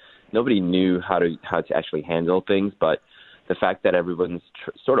this. Nobody knew how to actually handle things. But the fact that everyone's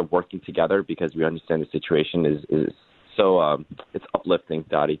sort of working together because we understand the situation is so it's uplifting,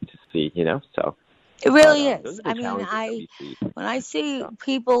 Dottie, to see, So it really is. I mean, when I see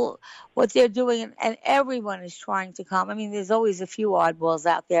people, what they're doing, and everyone is trying to come. I mean, there's always a few oddballs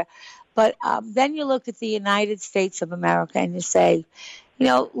out there. But then you look at the United States of America and you say,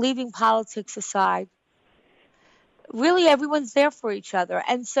 leaving politics aside, really everyone's there for each other.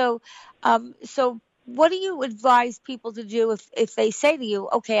 And so what do you advise people to do if they say to you,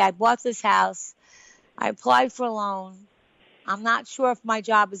 okay, I bought this house, I applied for a loan, I'm not sure if my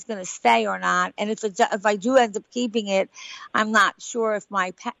job is going to stay or not, and if I do end up keeping it, I'm not sure if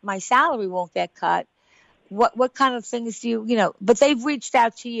my salary won't get cut. What kind of things do you, but they've reached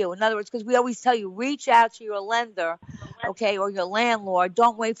out to you. In other words, because we always tell you, reach out to your lender, okay, or your landlord.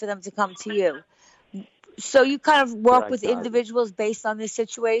 Don't wait for them to come to you. So you kind of work with individuals based on this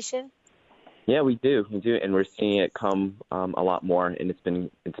situation? Yeah, we do. And we're seeing it come a lot more, and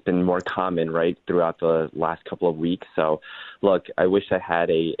it's been more common, right, throughout the last couple of weeks. So, look, I wish I had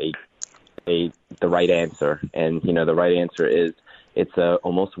the right answer. And, the right answer is it's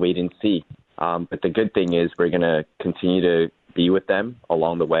almost wait and see. But the good thing is we're going to continue to be with them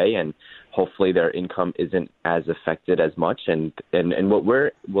along the way, and hopefully their income isn't as affected as much. And what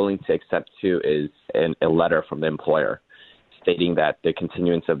we're willing to accept, too, is a letter from the employer stating that the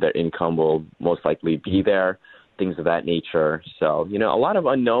continuance of their income will most likely be there, things of that nature. So, a lot of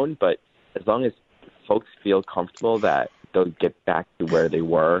unknown, but as long as folks feel comfortable that they'll get back to where they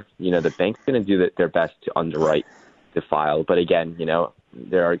were, the bank's going to do their best to underwrite the file. But again,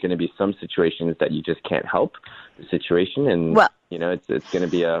 there are going to be some situations that you just can't help the situation, and it's going to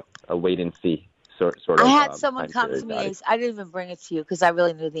be a wait and see sort of. I had someone come to me. I didn't even bring it to you because I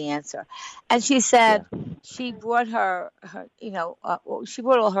really knew the answer, and she said she brought her she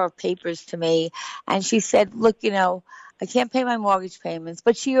brought all her papers to me, and she said, "Look, I can't pay my mortgage payments,"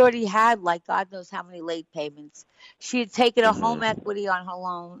 but she already had God knows how many late payments. She had taken a home equity on her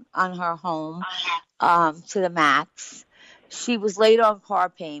loan on her home to the max. She was late on car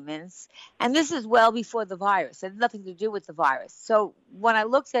payments, and this is well before the virus. It had nothing to do with the virus. So when I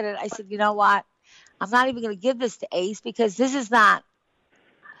looked at it, I said, you know what? I'm not even going to give this to Ace because this is not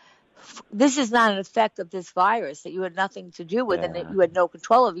an effect of this virus that you had nothing to do with and that you had no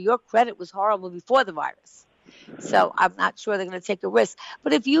control over. Your credit was horrible before the virus. So I'm not sure they're going to take a risk.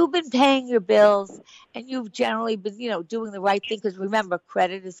 But if you've been paying your bills and you've generally been, doing the right thing, because remember,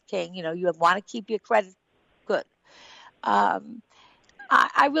 credit is king. You want to keep your credit good.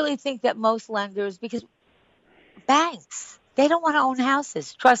 I really think that most lenders, because banks, they don't want to own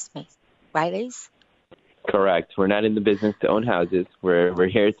houses. Trust me. Right, Ace? Correct. We're not in the business to own houses. We're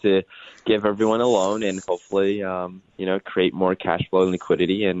here to give everyone a loan and hopefully, create more cash flow and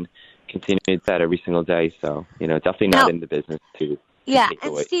liquidity and continue that every single day. So, definitely not in the business to. Yeah,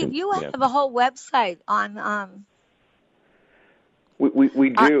 and Steve, you have a whole website on. We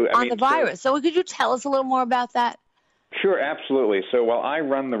do on the virus. So could you tell us a little more about that? Sure, absolutely. So while I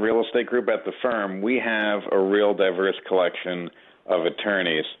run the real estate group at the firm, we have a real diverse collection of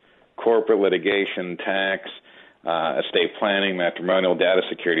attorneys: corporate litigation, tax, estate planning, matrimonial, data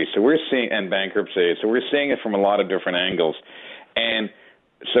security. So we're seeing, and bankruptcy. So we're seeing it from a lot of different angles. And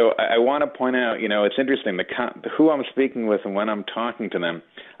So I want to point out, it's interesting, who I'm speaking with and when I'm talking to them.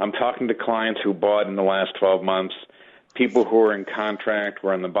 I'm talking to clients who bought in the last 12 months, people who are in contract,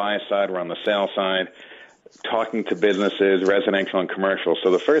 we're on the buy side, we're on the sell side, talking to businesses, residential and commercial. So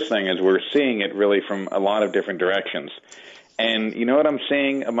the first thing is we're seeing it really from a lot of different directions. And you know what I'm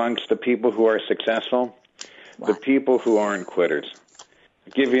seeing amongst the people who are successful? What? The people who aren't quitters.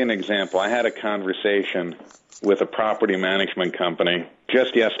 I'll give you an example. I had a conversation with a property management company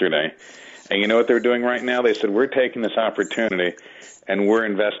just yesterday. And you know what they're doing right now? They said, we're taking this opportunity and we're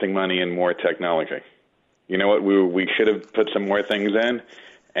investing money in more technology. You know what? We should have put some more things in,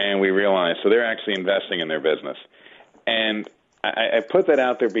 and we realized. So they're actually investing in their business. And I put that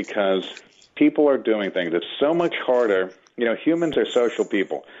out there because people are doing things. It's so much harder. Humans are social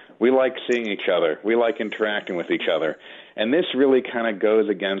people. We like seeing each other. We like interacting with each other. And this really kind of goes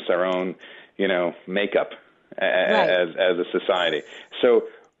against our own, makeup as a society. So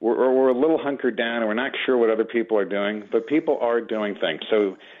we're a little hunkered down, and we're not sure what other people are doing, but people are doing things.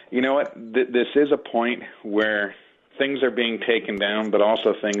 So you know what? This is a point where things are being taken down, but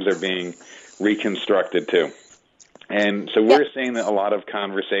also things are being reconstructed too. And so we're seeing a lot of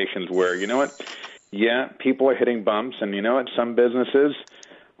conversations where, you know what? Yeah, people are hitting bumps, and you know what? Some businesses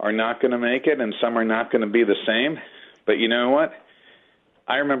are not going to make it, and some are not going to be the same. But you know what?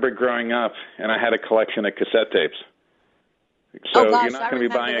 I remember growing up, and I had a collection of cassette tapes. So you're not going to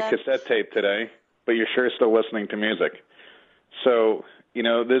be buying a cassette tape today, but you're sure still listening to music. So,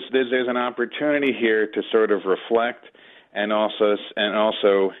 there's an opportunity here to sort of reflect and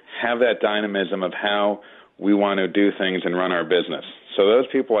also have that dynamism of how we want to do things and run our business. So those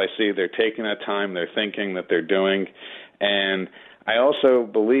people I see, they're taking that time, they're thinking that they're doing. And I also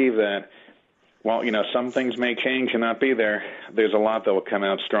believe that, some things may change and not be there. There's a lot that will come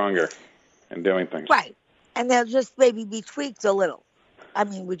out stronger in doing things. Right. And they'll just maybe be tweaked a little. I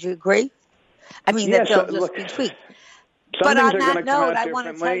mean, would you agree? I mean, that they'll just be tweaked. But on that note, I want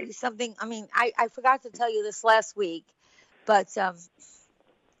to tell you something. I mean, I forgot to tell you this last week, but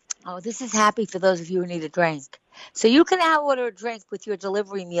this is happy for those of you who need a drink. So you can now order a drink with your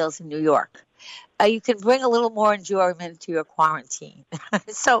delivery meals in New York. You can bring a little more enjoyment to your quarantine.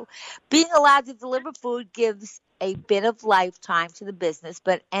 So being allowed to deliver food gives a bit of lifetime to the business,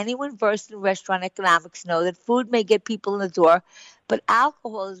 but anyone versed in restaurant economics know that food may get people in the door, but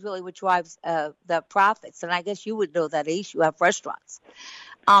alcohol is really what drives the profits. And I guess you would know that, Ace. You have restaurants.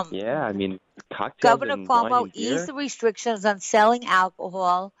 Cocktails. Governor Cuomo eased the restrictions on selling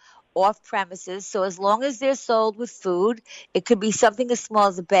alcohol off premises. So as long as they're sold with food, it could be something as small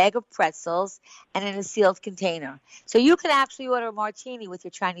as a bag of pretzels and in a sealed container. So you can actually order a martini with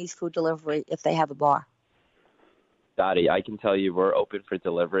your Chinese food delivery if they have a bar. Dottie, I can tell you we're open for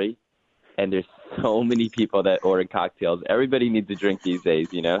delivery, and there's so many people that order cocktails. Everybody needs a drink these days,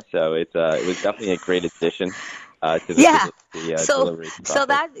 so it was definitely a great addition to the delivery process. So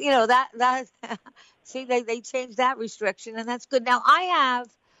that see, they changed that restriction, and that's good. Now, I have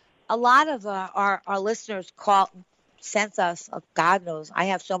a lot of our listeners sent us, God knows, I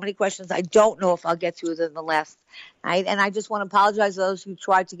have so many questions. I don't know if I'll get through them the last night, and I just want to apologize to those who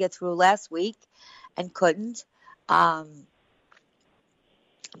tried to get through last week and couldn't. But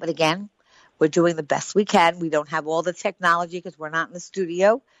again, we're doing the best we can. We don't have all the technology because we're not in the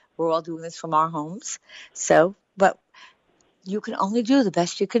studio. We're all doing this from our homes. So, but you can only do the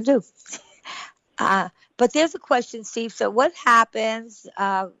best you can do. But there's a question, Steve. So what happens,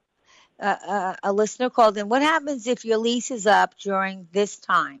 a listener called in, what happens if your lease is up during this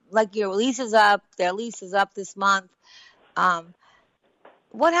time? Like your lease is up, their lease is up this month.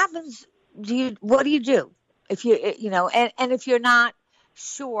 What happens? What do you do? If and if you're not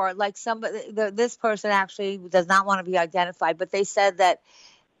sure, like this person actually does not want to be identified, but they said that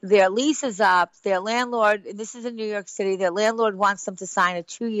their lease is up, their landlord, and this is in New York City, their landlord wants them to sign a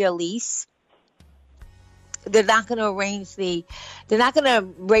 2-year lease. They're not going to they're not going to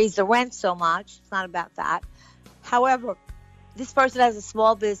raise the rent so much. It's not about that. However, this person has a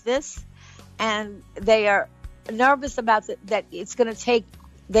small business and they are nervous about that it's going to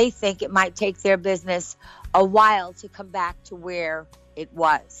they think it might take their business a while to come back to where it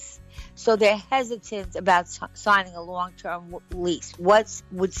was. So they're hesitant about signing a long-term lease. What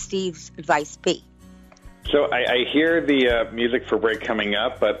would Steve's advice be? So I hear the music for break coming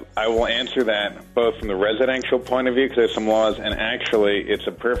up, but I will answer that both from the residential point of view, because there's some laws, and actually it's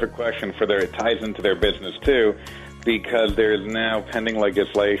a perfect question it ties into their business too, because there is now pending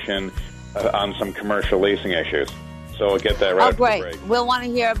legislation on some commercial leasing issues. So we'll get that right after the break. We'll want to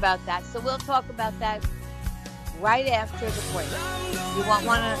hear about that. So we'll talk about that right after the break. You won't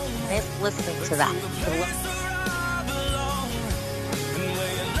want to miss listening to that.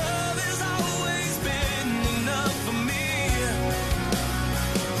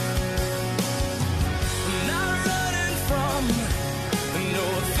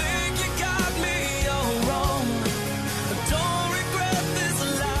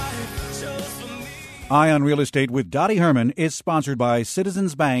 Eye on Real Estate with Dottie Herman is sponsored by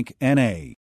Citizens Bank, N.A.